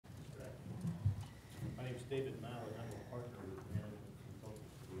David Mallette. I'm a partner with Management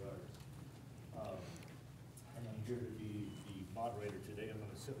Consultants for the Arts. And I'm here to be the moderator today. I'm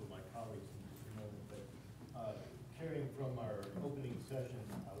going to sit with my colleagues in just a moment. But carrying from our opening session,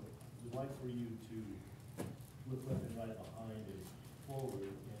 I would like for you to look left and right behind and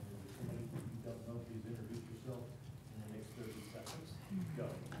forward. And if somebody you don't know, please introduce yourself in the next 30 seconds. Go.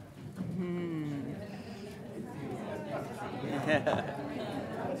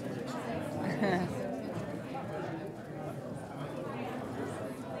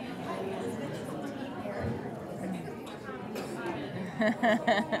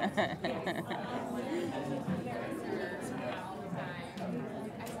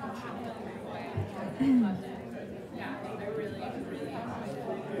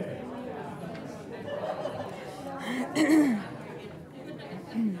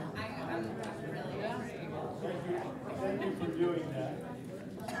 Thank you for doing that.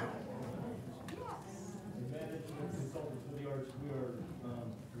 The Management Consultants for the Arts, we are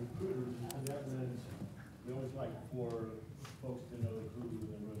recruiters, and that means we always like for folks to know who in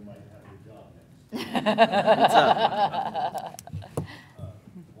the room might have a job next.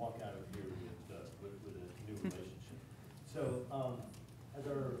 Walk out of here with a new relationship. So, as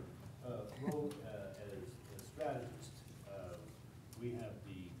our role as strategists, we have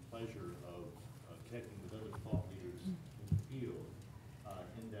the pleasure of connecting with other thought leaders in the field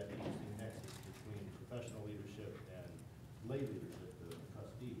in that interesting nexus between professional leadership and lay leadership, the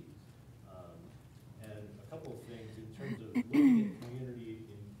trustees. And a couple of things in terms of looking at community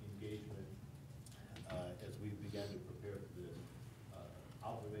engagement as we began to prepare for this.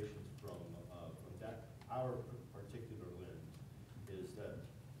 Observations from that, our particular lens, is that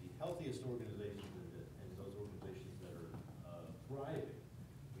the healthiest organizations and those organizations that are thriving,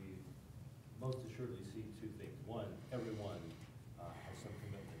 we most assuredly see two things. One, everyone has some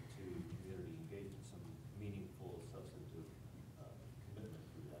commitment to community engagement, some meaningful, substantive commitment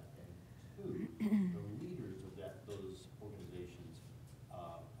to that. And two, the leaders of those organizations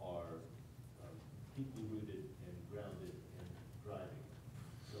are deeply rooted and grounded and driving.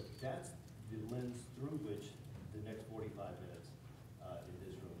 So that's the lens through which the next 45 minutes in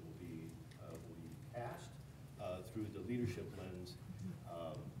this room will be cast through the leadership lens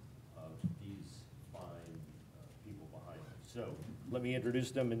of these fine people behind us. So let me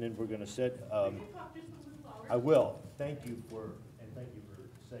introduce them, and then we're going to sit. I will. Thank you for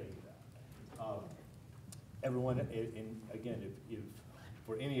saying that. Everyone, and again, if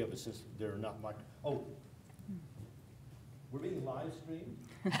for any of us, since they're not we're being live streamed.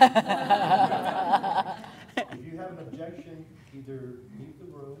 If you have an objection, either leave the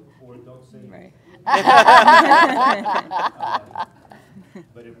room or don't say anything.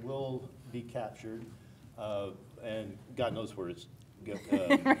 But it will be captured, and God knows where it's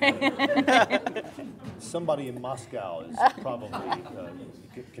somebody in Moscow is probably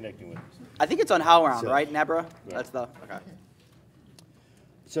connecting with us. I think it's on HowlRound, right, Nebra? Yeah. That's the, okay.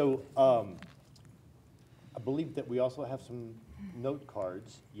 So I believe that we also have some note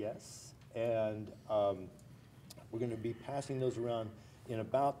cards, yes, and we're going to be passing those around in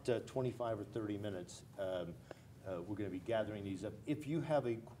about 25 or 30 minutes. We're going to be gathering these up. If you have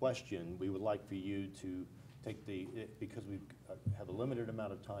a question, we would like for you to take because we have a limited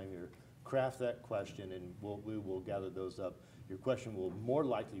amount of time here, craft that question, and we will gather those up. Your question will more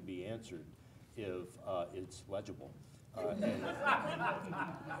likely be answered if it's legible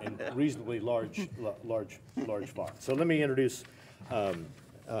and reasonably large font. So let me introduce our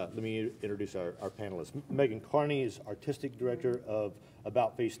panelists. Megan Carney is Artistic Director of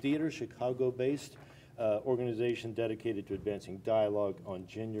About Face Theater, Chicago-based organization dedicated to advancing dialogue on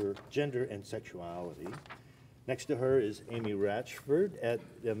gender and sexuality. Next to her is Amy Wratchford,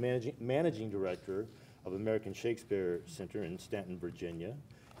 the managing director of American Shakespeare Center in Stanton, Virginia.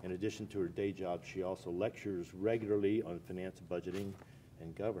 In addition to her day job, she also lectures regularly on finance, budgeting,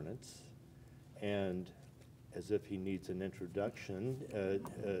 and governance. And as if he needs an introduction,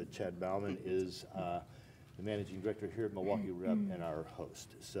 Chad Bauman is the managing director here at Milwaukee Rep and our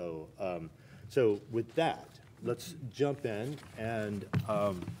host. So, so with that, let's jump in and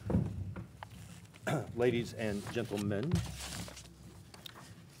ladies and gentlemen,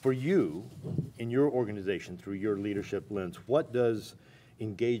 for you, in your organization, through your leadership lens, what does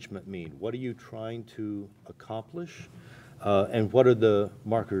engagement mean? What are you trying to accomplish? And what are the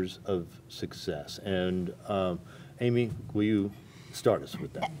markers of success? And Amy, will you start us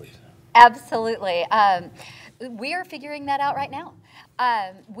with that, please? Absolutely. We are figuring that out right now.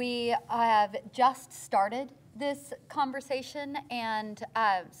 We have just started this conversation, and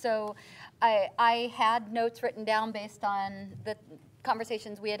so I had notes written down based on the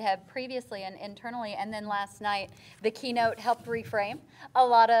conversations we had had previously and internally, and then last night the keynote helped reframe a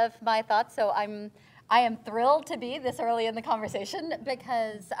lot of my thoughts. So I am thrilled to be this early in the conversation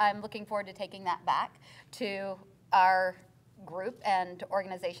because I'm looking forward to taking that back to our group and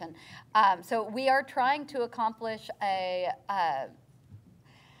organization. So we are trying to accomplish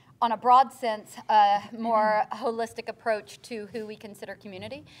on a broad sense, a more holistic approach to who we consider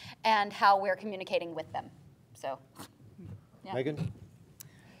community and how we're communicating with them. So, yeah. Megan?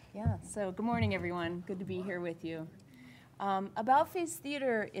 Yeah, so good morning, everyone. Good to be here with you. About Face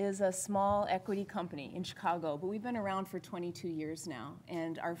Theater is a small equity company in Chicago, but we've been around for 22 years now,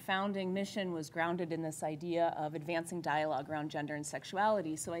 and our founding mission was grounded in this idea of advancing dialogue around gender and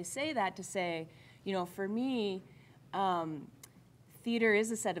sexuality. So I say that to say, you know, for me, theater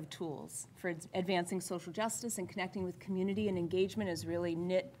is a set of tools for advancing social justice and connecting with community, and engagement is really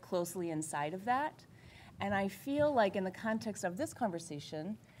knit closely inside of that. And I feel like in the context of this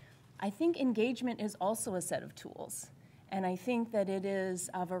conversation, I think engagement is also a set of tools. And I think that it is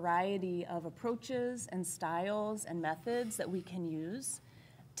a variety of approaches and styles and methods that we can use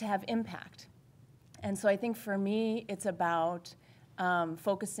to have impact. And so I think for me, it's about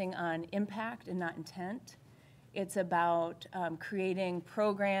focusing on impact and not intent. It's about creating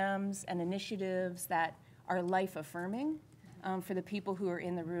programs and initiatives that are life-affirming for the people who are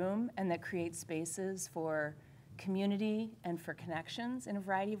in the room, and that create spaces for community and for connections in a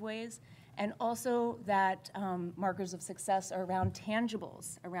variety of ways. And also that markers of success are around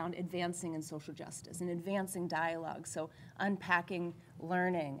tangibles, around advancing in social justice and advancing dialogue. So unpacking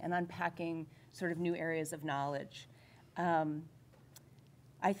learning and unpacking sort of new areas of knowledge.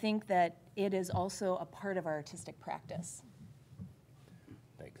 I think that it is also a part of our artistic practice.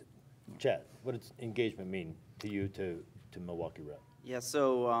 Thanks. Chad, what does engagement mean to you, to Milwaukee Rep? Yeah,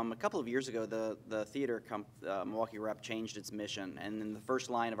 so a couple of years ago, the theater, Milwaukee Rep, changed its mission. And in the first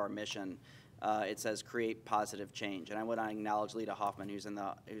line of our mission, it says, create positive change. And I want to acknowledge Lita Hoffman, who's in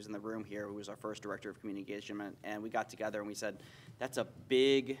the room here, who was our first director of community engagement. And we got together and we said, that's a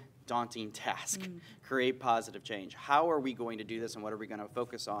big, daunting task, create positive change. How are we going to do this, and what are we going to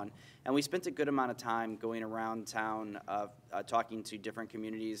focus on? And we spent a good amount of time going around town, talking to different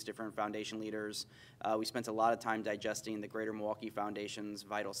communities, different foundation leaders. We spent a lot of time digesting the Greater Milwaukee Foundation's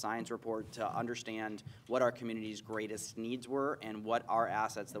Vital Signs report to understand what our community's greatest needs were and what our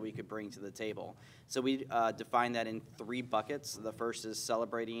assets that we could bring to the table. So we defined that in 3 buckets. The first is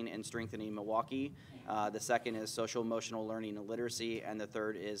celebrating and strengthening Milwaukee. The second is social emotional learning and literacy, and the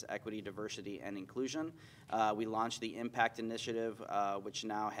third is equity, diversity, and inclusion. We launched the Mpact initiative, which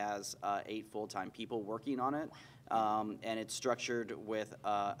now has 8 full-time people working on it, and it's structured with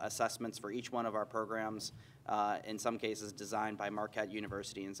assessments for each one of our programs, in some cases designed by Marquette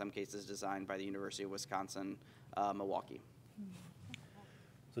University, in some cases designed by the University of Wisconsin, Milwaukee.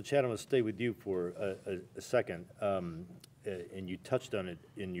 So Chad, I'm going to stay with you for a second. And you touched on it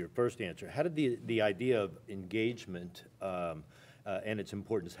in your first answer. How did the idea of engagement and its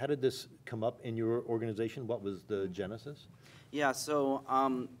importance, how did this come up in your organization? What was the genesis? Yeah, so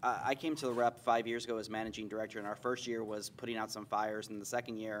I came to the Rep 5 years ago as managing director, and our first year was putting out some fires, and the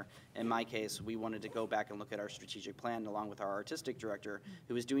second year, in my case, we wanted to go back and look at our strategic plan along with our artistic director,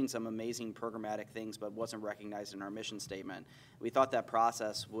 who was doing some amazing programmatic things but wasn't recognized in our mission statement. We thought that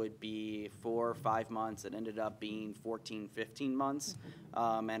process would be 4 or 5 months. It ended up being 14, 15 months,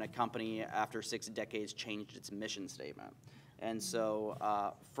 and a company, after 6 decades, changed its mission statement. And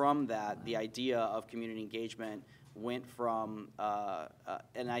so from that, the idea of community engagement went from,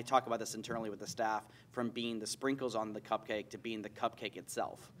 and I talk about this internally with the staff, from being the sprinkles on the cupcake to being the cupcake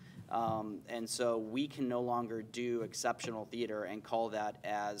itself. And so we can no longer do exceptional theater and call that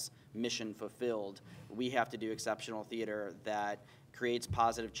as mission fulfilled. We have to do exceptional theater that creates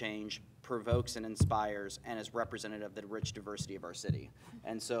positive change, provokes and inspires, and is representative of the rich diversity of our city.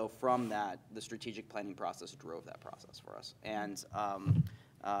 And so from that, the strategic planning process drove that process for us. And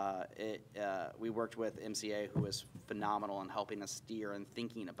we worked with MCA, who was phenomenal in helping us steer and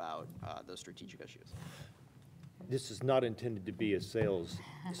thinking about those strategic issues. This is not intended to be a sales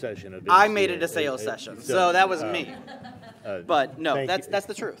session of I made it a sales session, so that was me. But no, that's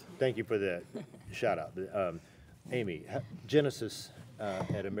the truth. Thank you for that shout out. Amy, Genesis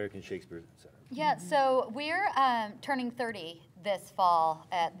at American Shakespeare Center. Yeah, so we're turning 30 this fall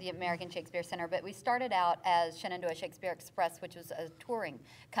at the American Shakespeare Center, but we started out as Shenandoah Shakespeare Express, which was a touring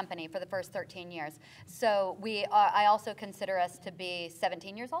company for the first 13 years. So I also consider us to be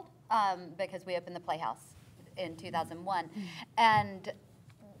 17 years old because we opened the Playhouse in 2001. And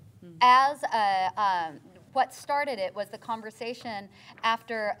as what started it was the conversation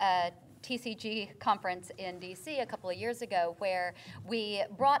after TCG conference in DC a couple of years ago where we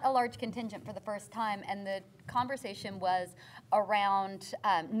brought a large contingent for the first time, and the conversation was around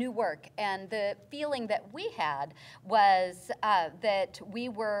new work. And the feeling that we had was that we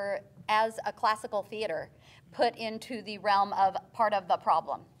were, as a classical theater, put into the realm of part of the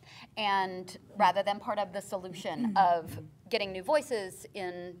problem, and rather than part of the solution of getting new voices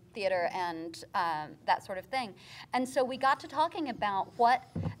in theater and that sort of thing. And so we got to talking about what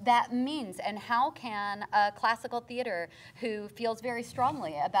that means and how can a classical theater who feels very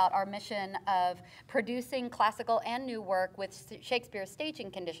strongly about our mission of producing classical and new work with Shakespeare staging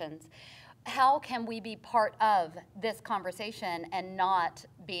conditions, how can we be part of this conversation and not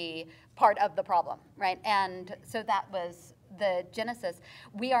be part of the problem, right? And so that was the genesis.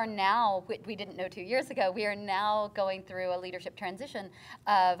 We are now, we didn't know 2 years ago, we are now going through a leadership transition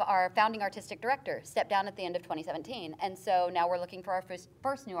of our founding artistic director, stepped down at the end of 2017. And so now we're looking for our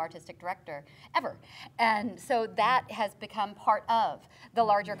first new artistic director ever. And so that has become part of the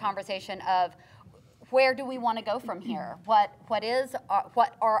larger conversation of where do we want to go from here? What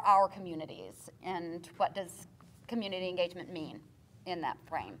are our communities? And what does community engagement mean in that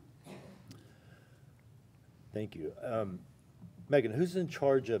frame? Thank you. Megan, who's in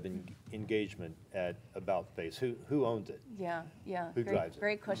charge of engagement at About Face? Who owns it? Yeah. Who drives it?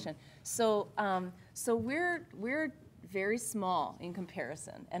 Great question. So, so we're very small in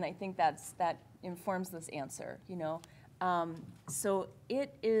comparison, and I think that informs this answer. You know, so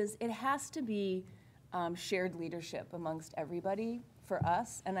it has to be shared leadership amongst everybody for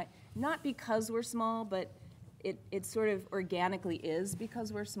us, and not because we're small, but it sort of organically is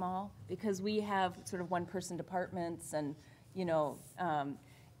because we're small, because we have sort of one-person departments and, you know,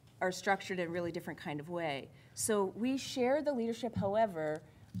 are structured in a really different kind of way. So we share the leadership. However,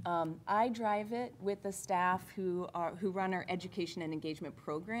 I drive it with the staff who run our education and engagement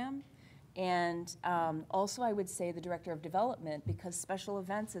program, and also I would say the director of development, because special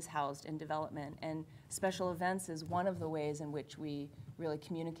events is housed in development, and special events is one of the ways in which we really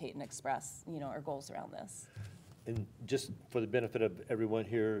communicate and express, you know, our goals around this. And just for the benefit of everyone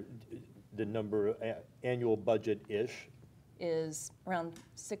here, the number annual budget-ish? Is around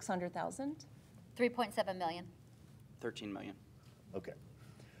 600,000. 3.7 million. 13 million. Okay.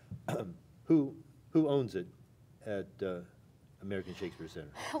 Who owns it at American Shakespeare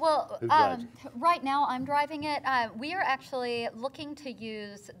Center? Well, Who drives it? right now I'm driving it. We are actually looking to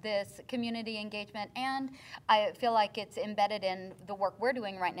use this community engagement, and I feel like it's embedded in the work we're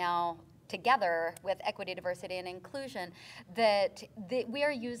doing right now together with equity, diversity, and inclusion, that we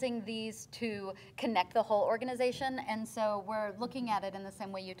are using these to connect the whole organization. And so we're looking at it in the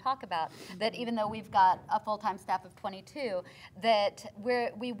same way you talk about, that even though we've got a full-time staff of 22, that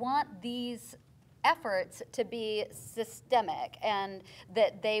we want these efforts to be systemic, and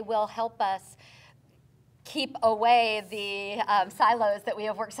that they will help us keep away the silos that we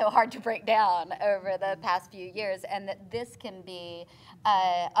have worked so hard to break down over the past few years, and that this can be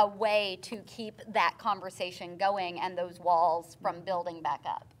a way to keep that conversation going and those walls from building back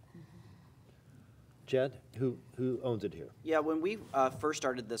up. Chad, who owns it here? Yeah, when we first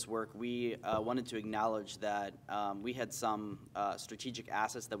started this work, we wanted to acknowledge that we had some strategic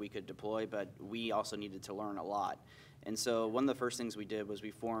assets that we could deploy, but we also needed to learn a lot. And so one of the first things we did was we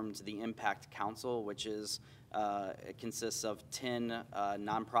formed the Mpact Council, which is it consists of 10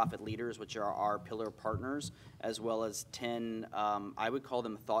 nonprofit leaders, which are our pillar partners, as well as 10, I would call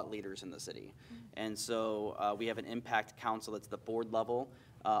them thought leaders in the city. And so we have an Mpact Council that's the board level.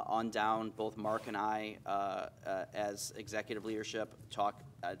 On down, both Mark and I, as executive leadership, talk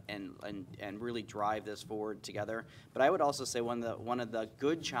and really drive this forward together. But I would also say one of the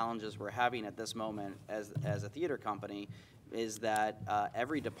good challenges we're having at this moment as a theater company is that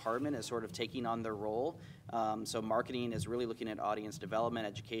every department is sort of taking on their role. So marketing is really looking at audience development,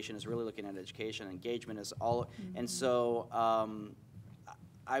 education is really looking at education, engagement is all, and so.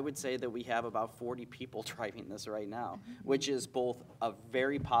 I would say that we have about 40 people driving this right now, which is both a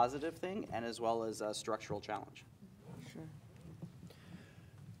very positive thing and as well as a structural challenge. Sure.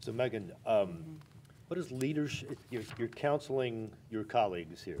 So Megan, what is leadership? You're counseling your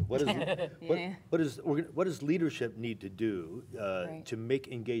colleagues here. What does leadership need to do Right. to make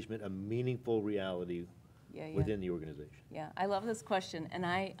engagement a meaningful reality within the organization? Yeah, I love this question, and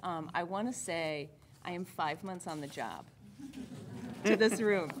I want to say I am 5 months on the job. To this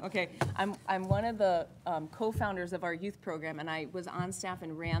room. Okay, I'm one of the co-founders of our youth program, and I was on staff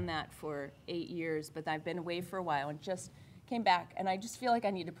and ran that for 8 years, but I've been away for a while and just came back, and I just feel like I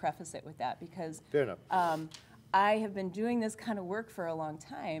need to preface it with that because Fair enough. I have been doing this kind of work for a long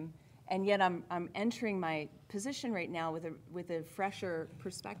time, and yet I'm entering my position right now with a fresher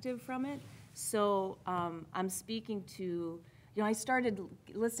perspective from it. So I'm speaking to, I started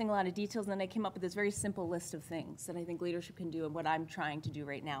listing a lot of details, and then I came up with this very simple list of things that I think leadership can do, and what I'm trying to do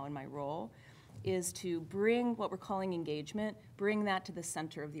right now in my role is to bring what we're calling engagement, bring that to the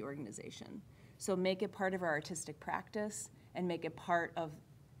center of the organization. So make it part of our artistic practice, and make it part of,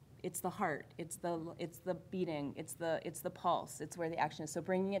 it's the heart, it's the beating, it's the pulse, it's where the action is. So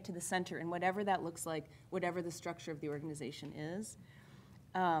bringing it to the center, and whatever that looks like, whatever the structure of the organization is.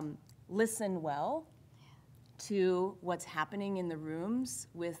 Listen well to what's happening in the rooms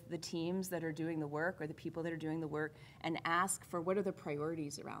with the teams that are doing the work or the people that are doing the work, and ask for what are the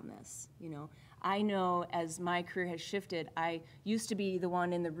priorities around this. I know as my career has shifted, I used to be the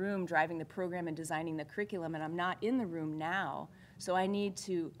one in the room driving the program and designing the curriculum, and I'm not in the room now. So I need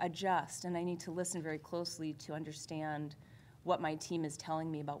to adjust, and I need to listen very closely to understand what my team is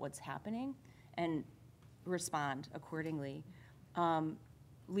telling me about what's happening and respond accordingly.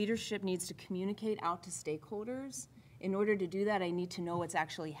 Leadership needs to communicate out to stakeholders. In order to do that, I need to know what's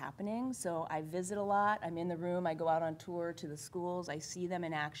actually happening. So I visit a lot, I'm in the room, I go out on tour to the schools, I see them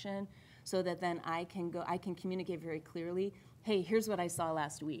in action, so that then I can communicate very clearly, hey, here's what I saw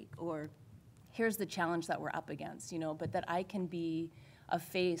last week, or here's the challenge that we're up against, but that I can be a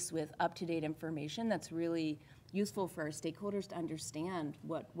face with up-to-date information that's really useful for our stakeholders to understand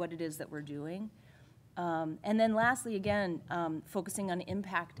what it is that we're doing. And then lastly, again, focusing on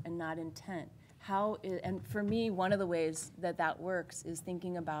impact and not intent. And for me, one of the ways that works is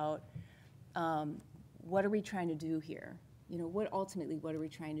thinking about what are we trying to do here? What are we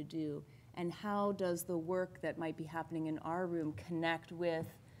trying to do? And how does the work that might be happening in our room connect with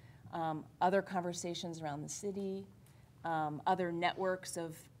other conversations around the city, other networks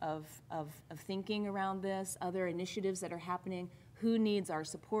of thinking around this, other initiatives that are happening? Who needs our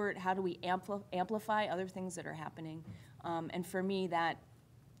support? How do we amplify other things that are happening? And for me, that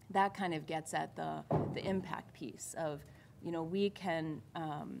kind of gets at the impact piece of,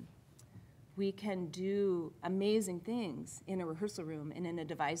 we can do amazing things in a rehearsal room and in a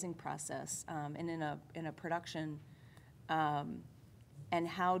devising process and in a production. And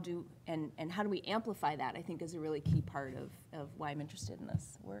how do we amplify that, I think, is a really key part of why I'm interested in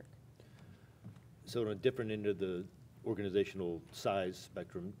this work. So on a different end of the organizational size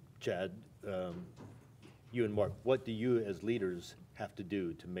spectrum, Chad, you and Mark, what do you as leaders have to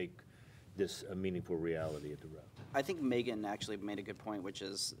do to make this a meaningful reality at the Rep? I think Megan actually made a good point, which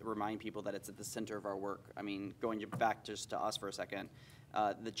is remind people that it's at the center of our work. I mean, going back just to us for a second,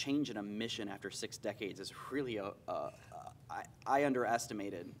 the change in a mission after 6 decades is really I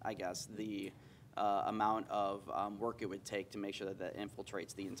underestimated, I guess, the amount of work it would take to make sure that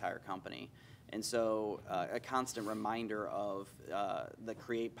infiltrates the entire company. And so a constant reminder of the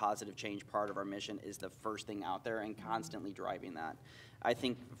create positive change part of our mission is the first thing out there, and constantly driving that. I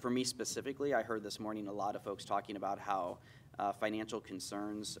think for me specifically, I heard this morning a lot of folks talking about how financial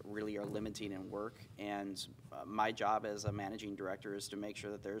concerns really are limiting in work, and my job as a managing director is to make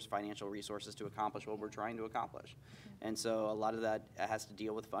sure that there's financial resources to accomplish what we're trying to accomplish. And so a lot of that has to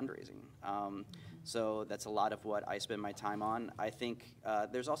deal with fundraising. So that's a lot of what I spend my time on. I think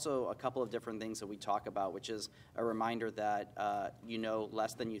there's also a couple of different things that we talk about, which is a reminder that you know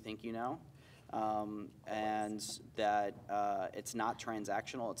less than you think you know. And that it's not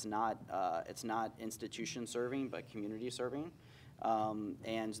transactional, it's not institution serving, but community serving.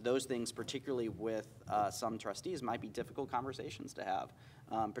 And those things, particularly with some trustees, might be difficult conversations to have,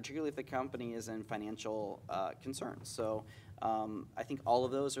 particularly if the company is in financial concerns. So I think all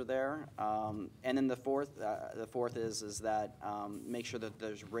of those are there. And then the fourth is that make sure that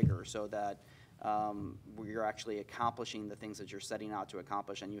there's rigor, so that you're actually accomplishing the things that you're setting out to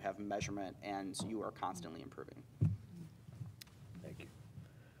accomplish, and you have measurement, and you are constantly improving. Thank you.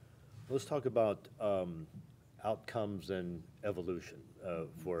 Let's talk about outcomes and evolution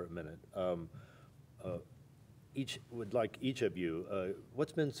for a minute. Each of you,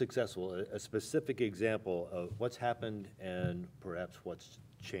 what's been successful, a specific example of what's happened and perhaps what's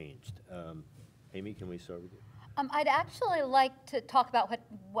changed. Amy, can we start with you? I'd actually like to talk about what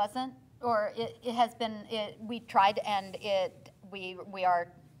wasn't, or it has been, we tried and we are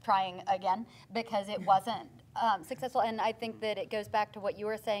trying again because it wasn't successful. And I think that it goes back to what you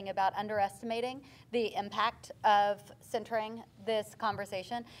were saying about underestimating the impact of centering this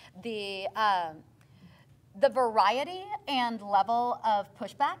conversation. The variety and level of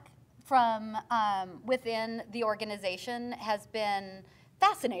pushback from within the organization has been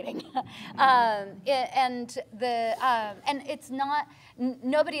fascinating. And it's not,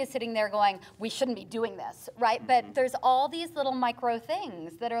 nobody is sitting there going, we shouldn't be doing this, right? But there's all these little micro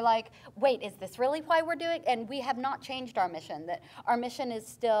things that are like, wait, is this really why we're doing? And we have not changed our mission. That our mission is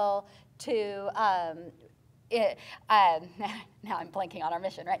still to, now I'm blanking on our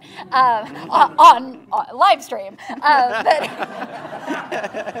mission, right? On live stream.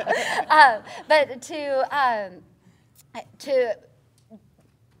 But to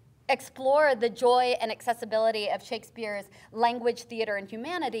explore the joy and accessibility of Shakespeare's language, theater, and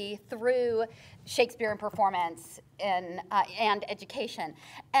humanity through Shakespeare and performance and education.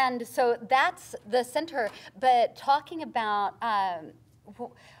 And so that's the center, but talking about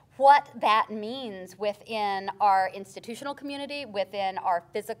what that means within our institutional community, within our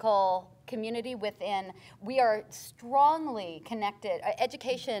physical community, we are strongly connected.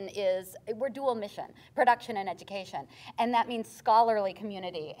 Education we're dual mission, production and education. And that means scholarly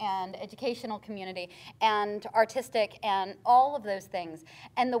community and educational community and artistic and all of those things.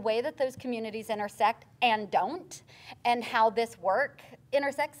 And the way that those communities intersect and don't, and how this work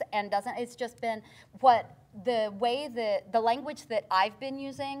intersects and doesn't, it's just been the way that the language that I've been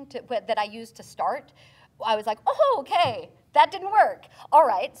using, that I used to start, I was like, oh, okay, that didn't work. All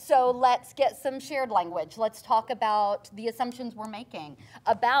right, so let's get some shared language. Let's talk about the assumptions we're making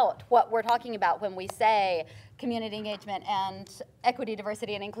about what we're talking about when we say community engagement and equity,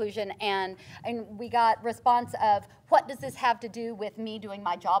 diversity, and inclusion. And we got response of, what does this have to do with me doing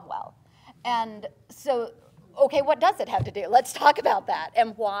my job well? And so, okay, what does it have to do? Let's talk about that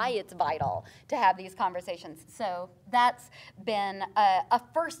and why it's vital to have these conversations. So that's been a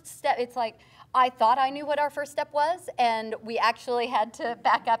first step. It's like, I thought I knew what our first step was, and we actually had to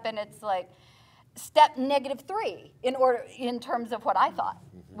back up, and it's like step -3 in terms of what I thought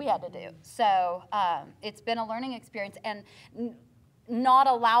we had to do. So it's been a learning experience, and not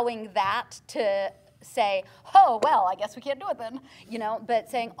allowing that to say, oh, well, I guess we can't do it then, but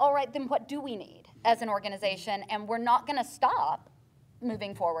saying, all right, then what do we need as an organization? And we're not going to stop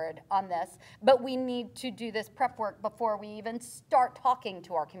moving forward on this, but we need to do this prep work before we even start talking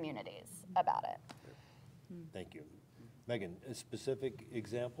to our communities about it. Thank you. Megan, a specific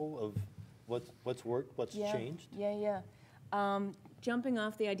example of what's worked, what's changed? Yeah. Jumping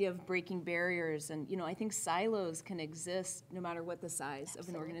off the idea of breaking barriers, and I think silos can exist no matter what the size of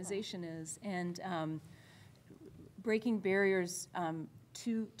an organization is. And breaking barriers,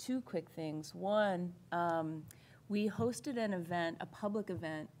 two quick things. One, we hosted an event, a public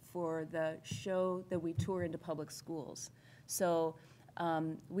event, for the show that we tour into public schools. So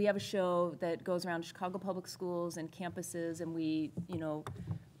we have a show that goes around Chicago public schools and campuses, and we,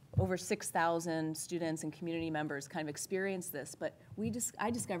 over 6,000 students and community members kind of experience this. But I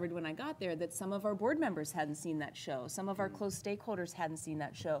discovered when I got there that some of our board members hadn't seen that show. Some of our close stakeholders hadn't seen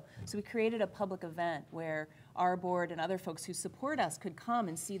that show. So we created a public event where our board and other folks who support us could come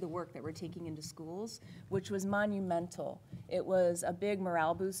and see the work that we're taking into schools, which was monumental. It was a big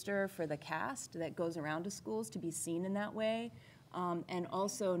morale booster for the cast that goes around to schools to be seen in that way. And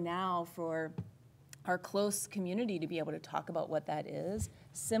also now for our close community to be able to talk about what that is.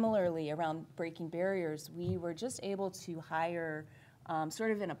 Similarly, around breaking barriers, we were just able to hire, sort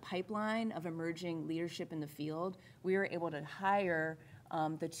of in a pipeline of emerging leadership in the field, we were able to hire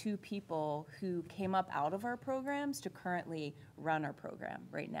the 2 people who came up out of our programs to currently run our program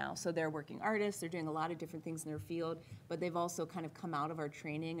right now. So they're working artists, they're doing a lot of different things in their field, but they've also kind of come out of our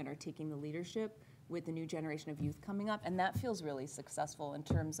training and are taking the leadership with the new generation of youth coming up, and that feels really successful in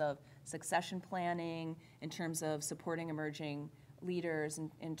terms of succession planning, in terms of supporting emerging leaders,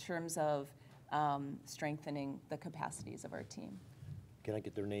 in terms of strengthening the capacities of our team. Can I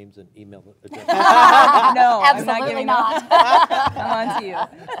get their names and email address? No, absolutely not. I'm on to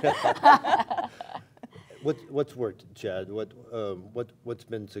you. What's worked, Chad? What's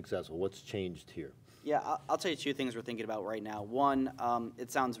been successful? What's changed here? Yeah, I'll tell you 2 things we're thinking about right now. One,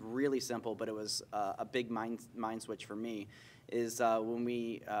 it sounds really simple, but it was a big mind switch for me, is when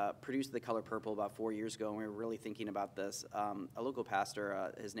we produced The Color Purple about 4 years ago, and we were really thinking about this, a local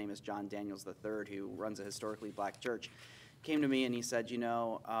pastor, his name is John Daniels III, who runs a historically black church, came to me and he said,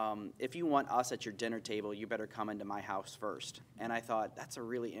 if you want us at your dinner table, you better come into my house first. And I thought, that's a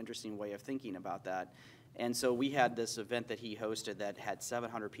really interesting way of thinking about that. And so we had this event that he hosted that had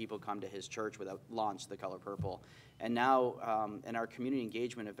 700 people come to his church with a launch, The Color Purple. And now in our community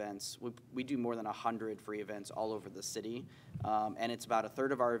engagement events, we do more than 100 free events all over the city. And it's about a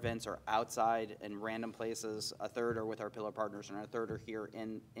third of our events are outside in random places, a third are with our pillar partners, and a third are here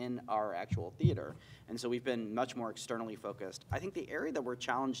in our actual theater. And so we've been much more externally focused. I think the area that we're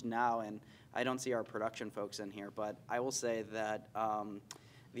challenged now, and I don't see our production folks in here, but I will say that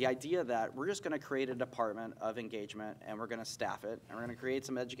the idea that we're just going to create a department of engagement and we're going to staff it, and we're going to create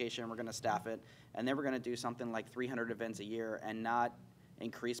some education and we're going to staff it, and then we're going to do something like 300 events a year and not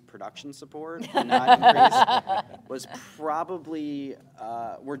increase production support and not increase was probably,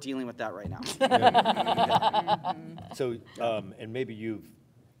 we're dealing with that right now. Yeah. So, and maybe you've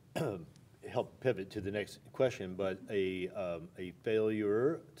helped pivot to the next question, but a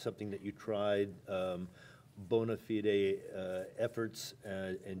failure, something that you tried, bona fide efforts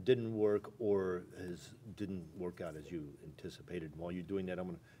and didn't work, or didn't work out as you anticipated. While you're doing that, I'm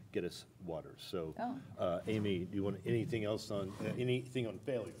going to get us water. So, Amy, do you want anything else on anything on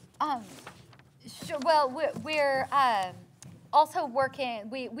failure? Sure. Well, we're also working.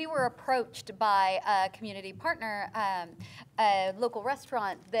 We were approached by a community partner, a local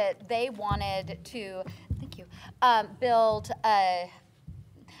restaurant, that they wanted to, thank you, build a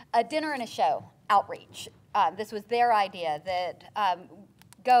dinner and a show outreach. This was their idea, that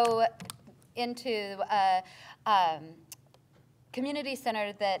go into a community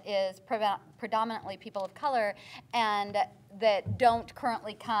center that is predominantly people of color and that don't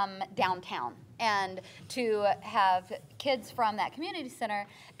currently come downtown, and to have kids from that community center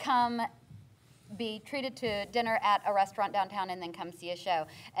come be treated to dinner at a restaurant downtown and then come see a show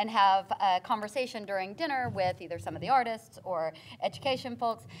and have a conversation during dinner with either some of the artists or education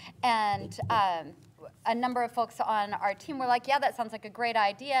folks. And a number of folks on our team were like, yeah, that sounds like a great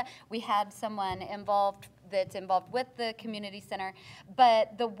idea. We had someone that's involved with the community center,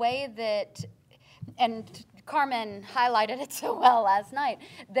 but the way that, and Carmen highlighted it so well last night,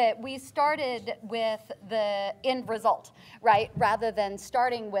 that we started with the end result, right, rather than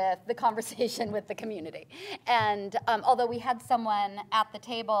starting with the conversation with the community. And although we had someone at the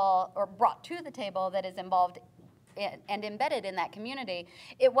table or brought to the table that is involved and embedded in that community,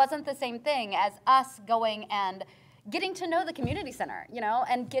 it wasn't the same thing as us going and getting to know the community center,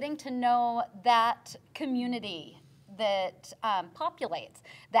 and getting to know that community that populates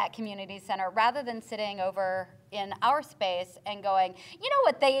that community center, rather than sitting over in our space and going, you know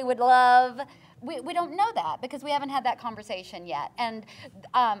what they would love? We don't know that because we haven't had that conversation yet. And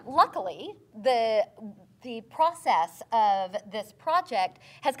luckily, the process of this project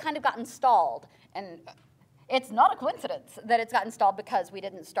has kind of gotten stalled. And it's not a coincidence that it's gotten stalled because we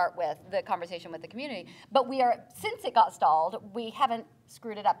didn't start with the conversation with the community. But since it got stalled, we haven't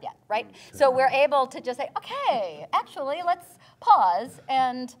screwed it up yet, right? So we're able to just say, okay, actually, let's pause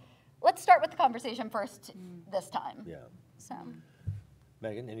and let's start with the conversation first this time. Yeah. So.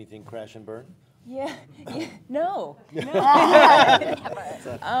 Megan, anything crash and burn? Yeah, no. You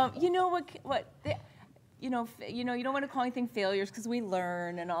know what? You don't want to call anything failures because we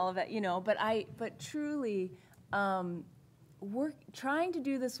learn and all of that, but truly, trying to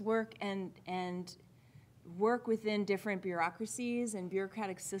do this work and work within different bureaucracies and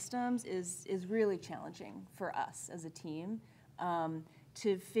bureaucratic systems is really challenging for us as a team,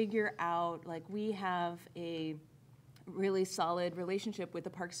 to figure out, like, we have a really solid relationship with the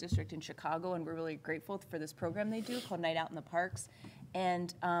Parks District in Chicago, and we're really grateful for this program they do called Night Out in the Parks.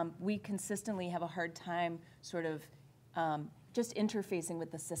 And we consistently have a hard time sort of just interfacing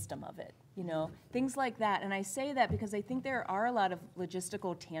with the system of it, things like that. And I say that because I think there are a lot of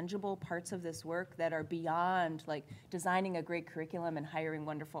logistical, tangible parts of this work that are beyond, like, designing a great curriculum and hiring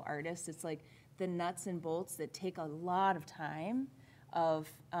wonderful artists. It's like the nuts and bolts that take a lot of time of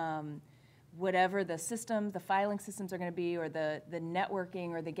whatever the filing systems are going to be, or the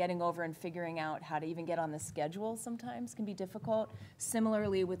networking, or the getting over and figuring out how to even get on the schedule sometimes can be difficult.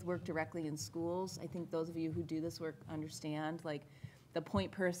 Similarly with work directly in schools, I think those of you who do this work understand, like, the point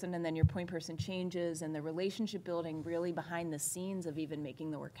person and then your point person changes, and the relationship building really behind the scenes of even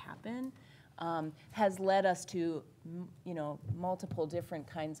making the work happen has led us to, multiple different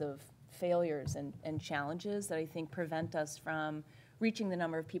kinds of failures and challenges that I think prevent us from reaching the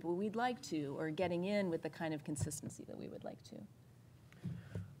number of people we'd like to, or getting in with the kind of consistency that we would like to.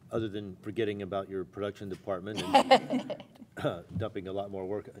 Other than forgetting about your production department and dumping a lot more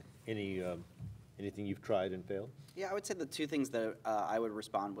work, anything you've tried and failed? Yeah, I would say the two things that I would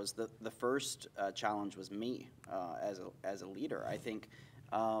respond was the first challenge was me as a leader. I think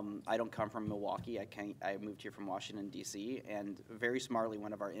I don't come from Milwaukee. I moved here from Washington, D.C., and very smartly,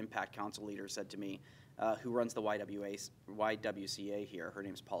 one of our Mpact Council leaders said to me, who runs the YWCA here. Her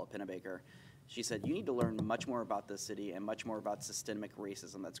name's Paula Pennebaker. She said, you need to learn much more about this city and much more about systemic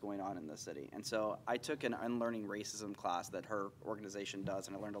racism that's going on in this city. And so I took an unlearning racism class that her organization does,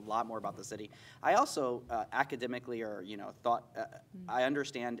 and I learned a lot more about the city. I also academically, or thought, I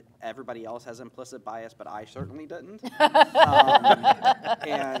understand everybody else has implicit bias, but I certainly didn't.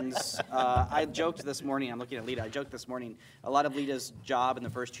 And I joked this morning, I'm looking at Lita, I joked this morning, a lot of Lita's job in the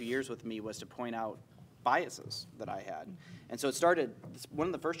first 2 years with me was to point out biases that I had. And so it started, one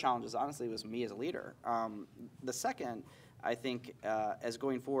of the first challenges, honestly, was me as a leader. The second, I think, as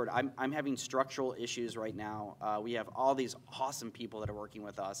going forward, I'm having structural issues right now. We have all these awesome people that are working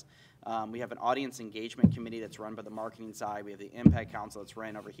with us. We have an audience engagement committee that's run by the marketing side. We have the Mpact Council that's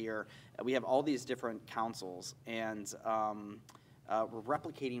ran over here. We have all these different councils, and we're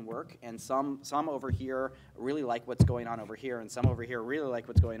replicating work, and some over here really like what's going on over here, and some over here really like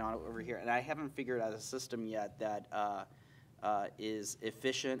what's going on over here. And I haven't figured out a system yet that is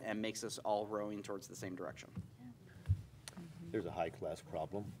efficient and makes us all rowing towards the same direction. There's a high-class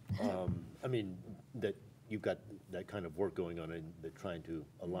problem. I mean, that you've got that kind of work going on and they're trying to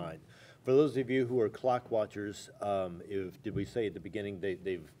align. For those of you who are clock watchers, did we say at the beginning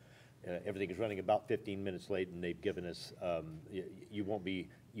they've everything is running about 15 minutes late, and they've given us, you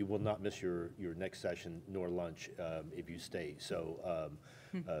will not miss your next session nor lunch if you stay. So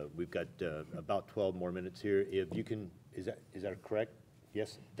we've got about 12 more minutes here. If you can, is that correct?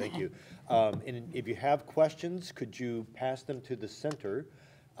 Yes, thank you. And if you have questions, could you pass them to the center,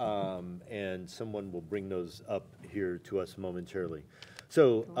 and someone will bring those up here to us momentarily.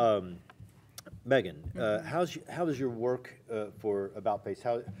 So. Megan, how does your work for About Face?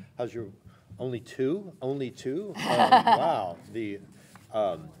 How's your only two? Wow.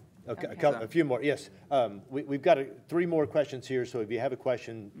 A few more. Yes. We've got 3 more questions here. So if you have a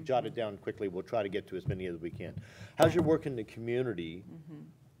question, jot it down quickly. We'll try to get to as many as we can. How's your work in the community?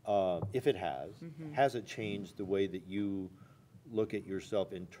 If it has it changed the way that you look at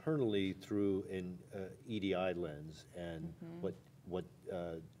yourself internally through an EDI lens, and what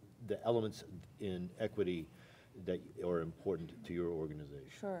the elements in equity that are important to your organization?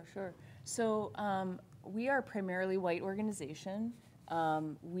 Sure. So we are a primarily white organization.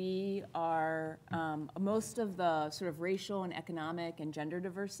 We are, most of the sort of racial and economic and gender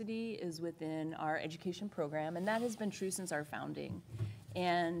diversity is within our education program, and that has been true since our founding.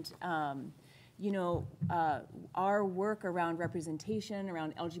 And our work around representation,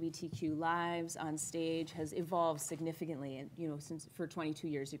 around LGBTQ lives on stage has evolved significantly, since for 22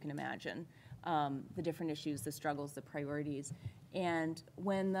 years, you can imagine, the different issues, the struggles, the priorities. And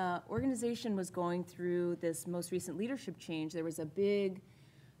when the organization was going through this most recent leadership change, there was a big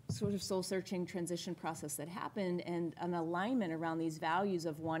sort of soul-searching transition process that happened, and an alignment around these values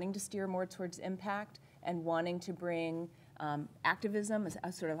of wanting to steer more towards impact and wanting to bring activism,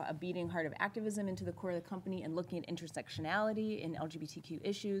 a sort of a beating heart of activism into the core of the company, and looking at intersectionality in LGBTQ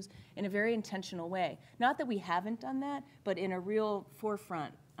issues in a very intentional way. Not that we haven't done that, but in a real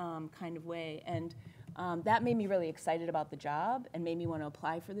forefront kind of way. And that made me really excited about the job and made me want to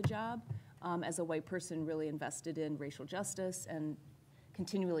apply for the job as a white person really invested in racial justice and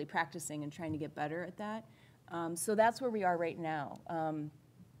continually practicing and trying to get better at that. So that's where we are right now.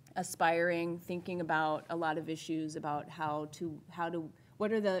 Aspiring, thinking about a lot of issues about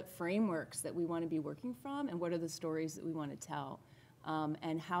what are the frameworks that we want to be working from, and what are the stories that we want to tell,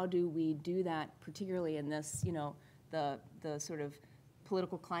 and how do we do that, particularly in this, the sort of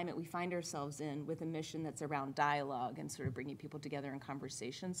political climate we find ourselves in, with a mission that's around dialogue and sort of bringing people together in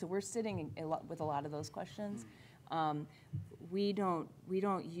conversation. So we're sitting with a lot of those questions. We don't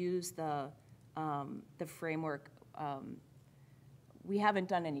use the framework. We haven't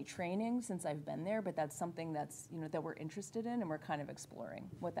done any training since I've been there, but that's something that's, that we're interested in, and we're kind of exploring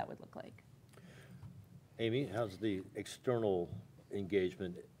what that would look like. Amy, how's the external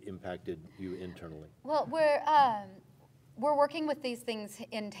engagement impacted you internally? Well, we're working with these things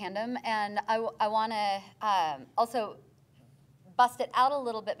in tandem, and I want to also bust it out a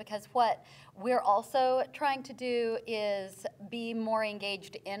little bit, because what we're also trying to do is be more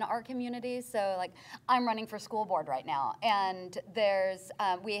engaged in our communities. So like, I'm running for school board right now, and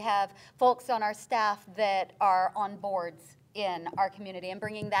we have folks on our staff that are on boards in our community, and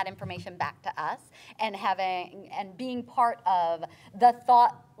bringing that information back to us, and being part of the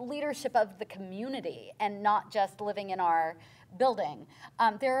thought leadership of the community, and not just living in our building.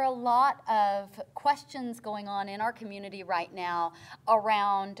 There are a lot of questions going on in our community right now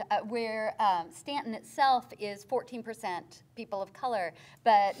around where Stanton itself is 14% people of color,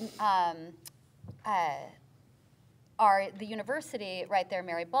 but the university right there,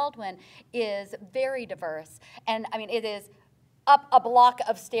 Mary Baldwin, is very diverse. And I mean, it is up a block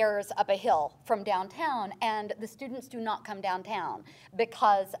of stairs up a hill from downtown, and the students do not come downtown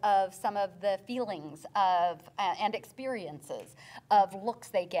because of some of the feelings of and experiences of looks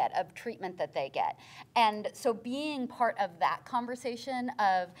they get, of treatment that they get. And so being part of that conversation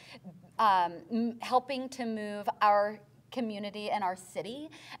of helping to move our community and our city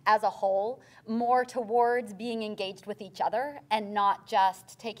as a whole more towards being engaged with each other and not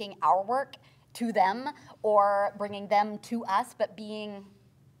just taking our work to them or bringing them to us, but being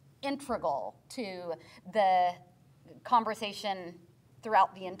integral to the conversation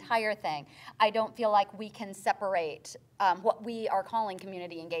throughout the entire thing. I don't feel like we can separate what we are calling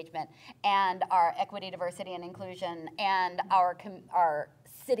community engagement and our equity, diversity, and inclusion and our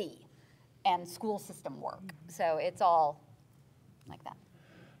city and school system work. So it's all like that.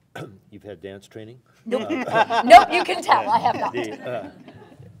 You've had dance training? Nope, nope, you can tell, I have not.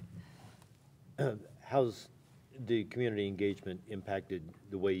 How's the community engagement impacted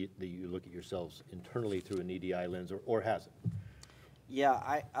the way that you look at yourselves internally through an EDI lens, or has it?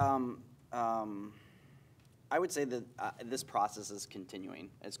 Yeah, I would say that this process is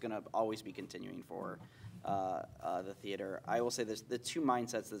continuing. It's going to always be continuing for the theater. I will say there's the two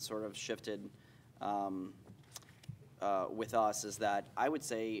mindsets that sort of shifted with us is that I would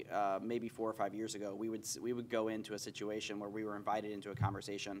say maybe 4 or 5 years ago we would go into a situation where we were invited into a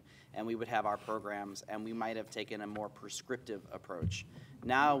conversation and we would have our programs and we might have taken a more prescriptive approach.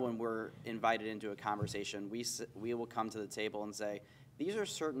 Now when we're invited into a conversation, we will come to the table and say, these are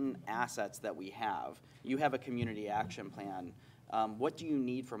certain assets that we have. You have a community action plan. What do you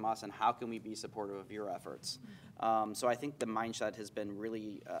need from us and how can we be supportive of your efforts? So I think the mindset has been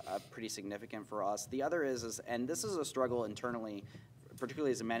really pretty significant for us. The other is, and this is a struggle internally,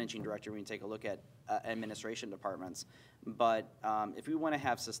 particularly as a managing director when you take a look at administration departments, but if we want to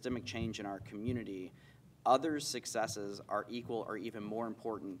have systemic change in our community, others' successes are equal or even more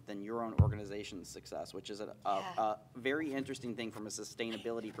important than your own organization's success, which is a very interesting thing from a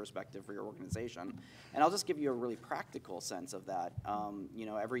sustainability perspective for your organization. And I'll just give you a really practical sense of that. You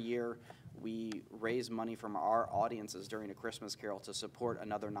know, every year we raise money from our audiences during a Christmas Carol to support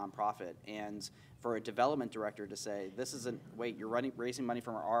another nonprofit. And for a development director to say, this isn't, wait, you're raising money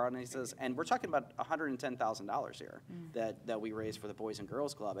from our audiences, and we're talking about $110,000 here that we raise for the Boys and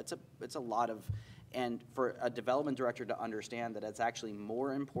Girls Club. It's a lot of, and for a development director to understand that it's actually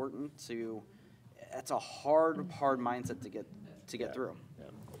more important to, it's a hard mindset to get through. Yeah.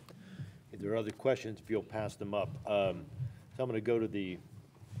 If there are other questions, if you'll pass them up. So I'm going to go to the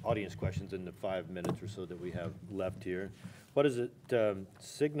audience questions in the 5 minutes or so that we have left here. What does it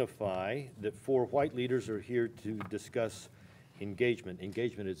signify that 4 white leaders are here to discuss engagement?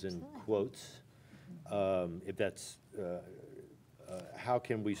 Engagement is in quotes. If that's, how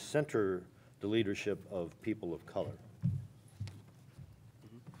can we center the leadership of people of color?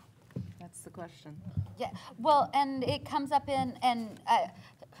 That's the question. Yeah, well, and it comes up in, and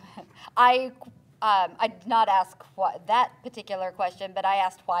I did not ask that particular question, but I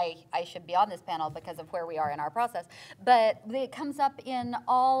asked why I should be on this panel because of where we are in our process. But it comes up in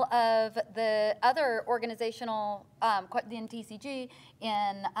all of the other organizational, in TCG,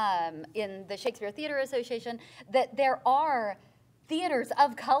 in the Shakespeare Theater Association, that there are theaters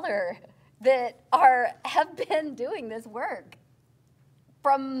of color that have been doing this work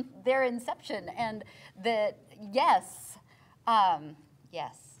from their inception, and that yes.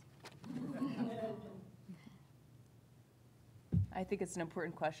 I think it's an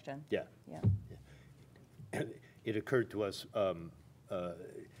important question. Yeah. Yeah. It occurred to us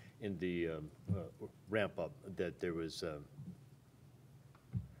in the ramp up that there was a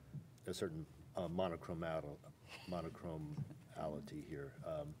certain monochromality here.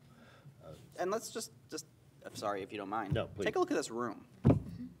 And let's just I'm sorry if you don't mind. No, please. Take a look at this room,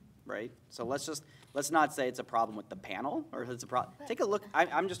 right? So let's not say it's a problem with the panel or it's a problem. Take a look.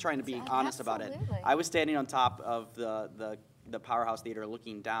 I'm just trying to be honest about it. Absolutely. I was standing on top of the Powerhouse Theater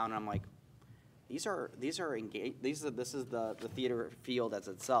looking down, and I'm like, these are engaged. This is the theater field as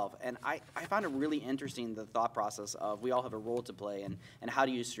itself, and I found it really interesting, the thought process of we all have a role to play, and how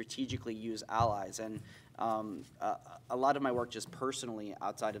do you strategically use allies. And a lot of my work just personally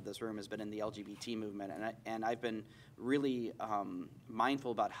outside of this room has been in the LGBT movement, and I've been really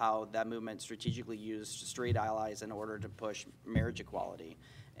mindful about how that movement strategically used straight allies in order to push marriage equality.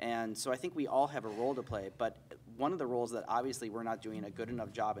 And so I think we all have a role to play, but one of the roles that obviously we're not doing a good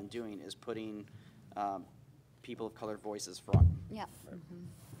enough job in doing is putting people of color voices front. Yeah.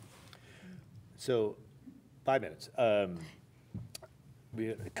 So, 5 minutes. We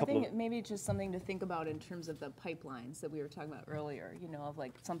had a I couple think of, maybe just something to think about in terms of the pipelines that we were talking about earlier, you know, of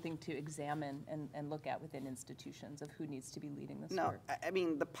like something to examine and look at within institutions of who needs to be leading this No, work. I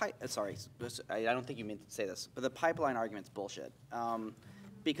mean, sorry, I don't think you meant to say this, but the pipeline argument's bullshit.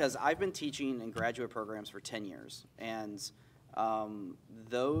 Because I've been teaching in graduate programs for 10 years, and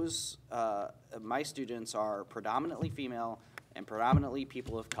my students are predominantly female and predominantly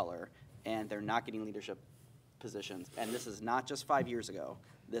people of color, and they're not getting leadership positions. And this is not just 5 years ago.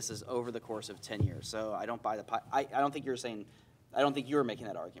 This is over the course of 10 years. So I don't buy the I don't think I don't think you're making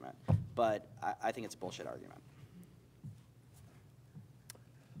that argument, but I think it's a bullshit argument.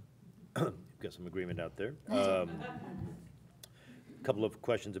 got some agreement out there. Couple of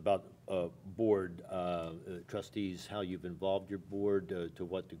questions about board trustees, how you've involved your board, to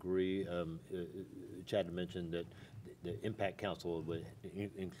what degree. Chad had mentioned that the Mpact Council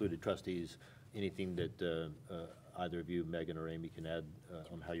included trustees. Anything that either of you, Megan or Amy, can add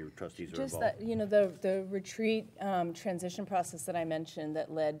on how your trustees are Just involved? that, you know, the retreat transition process that I mentioned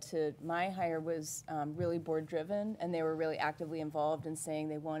that led to my hire was really board-driven, and they were really actively involved in saying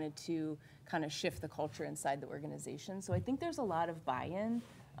they wanted to kind of shift the culture inside the organization. So I think there's a lot of buy-in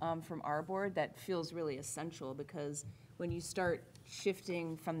from our board that feels really essential, because when you start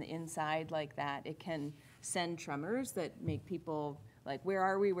shifting from the inside like that, it can send tremors that make people like, where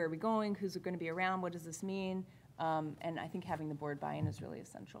are we going, who's going to be around, what does this mean? And I think having the board buy-in is really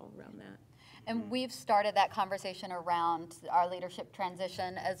essential around that. And we've started that conversation around our leadership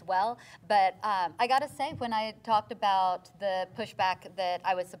transition as well. But I got to say, when I talked about the pushback that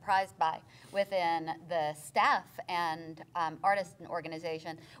I was surprised by within the staff and artist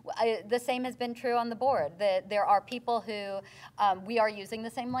organization, the same has been true on the board. There are people who we are using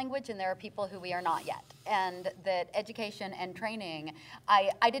the same language, and there are people who we are not yet. And that education and training,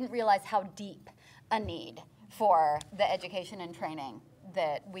 I didn't realize how deep a need for the education and training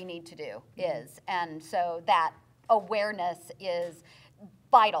that we need to do is. And so that awareness is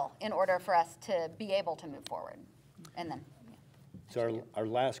vital in order for us to be able to move forward. And then, yeah. So our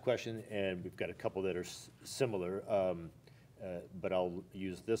last question, and we've got a couple that are similar, but I'll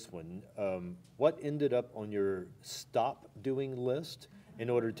use this one. What ended up on your stop doing list in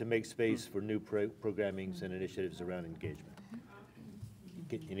order to make space for new programmings and initiatives around engagement?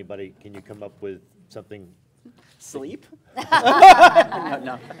 Anybody, can you come up with something? Sleep?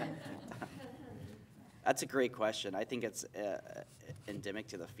 No. That's a great question. I think it's endemic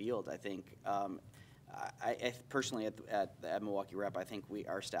to the field. I think, I personally at Milwaukee Rep, I think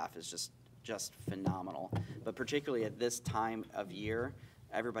our staff is just phenomenal. But particularly at this time of year,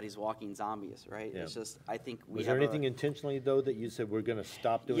 everybody's walking zombies, right? Yeah. It's just, I think we Was have there anything intentionally, though, that you said we're going to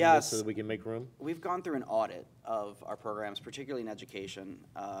stop doing Yes. this so that we can make room? We've gone through an audit of our programs, particularly in education,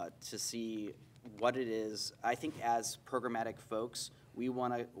 to see what it is. I think as programmatic folks, we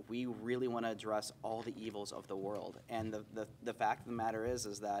really want to address all the evils of the world. And the fact of the matter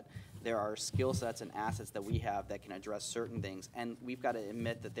is that there are skill sets and assets that we have that can address certain things. And we've got to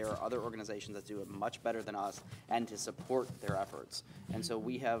admit that there are other organizations that do it much better than us, and to support their efforts. And so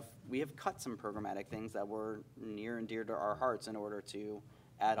we have cut some programmatic things that were near and dear to our hearts in order to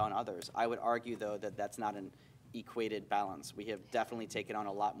add on others. I would argue, though, that that's not an equated balance. We have definitely taken on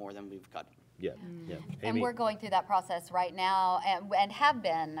a lot more than we've cut. Yeah, yeah. And Amy? we're going through that process right now, and have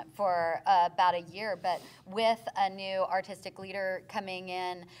been for about a year. But with a new artistic leader coming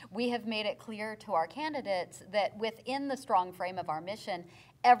in, we have made it clear to our candidates that within the strong frame of our mission,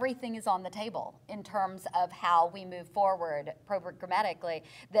 everything is on the table in terms of how we move forward programmatically,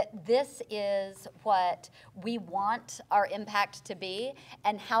 that this is what we want our impact to be,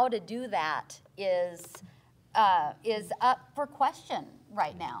 and how to do that is up for question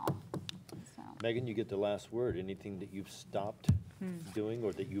right now. Megan, you get the last word. Anything that you've stopped doing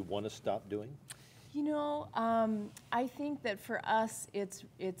or that you want to stop doing? You know, I think that for us,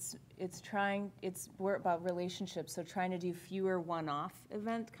 we're about relationships. So trying to do fewer one-off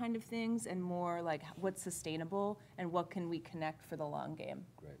event kind of things, and more like what's sustainable and what can we connect for the long game.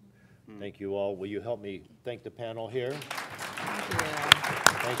 Great. Thank you all. Will you help me thank the panel here? Thank you.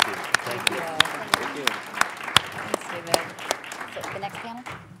 Thank you. Thank you. Thank you. Thanks, David. So the next panel?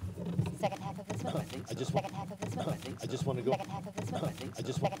 Second half of this one? I just want Second half of this one? I just want to go. Second half of this one? I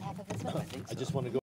just Second half of this one? I just want to go.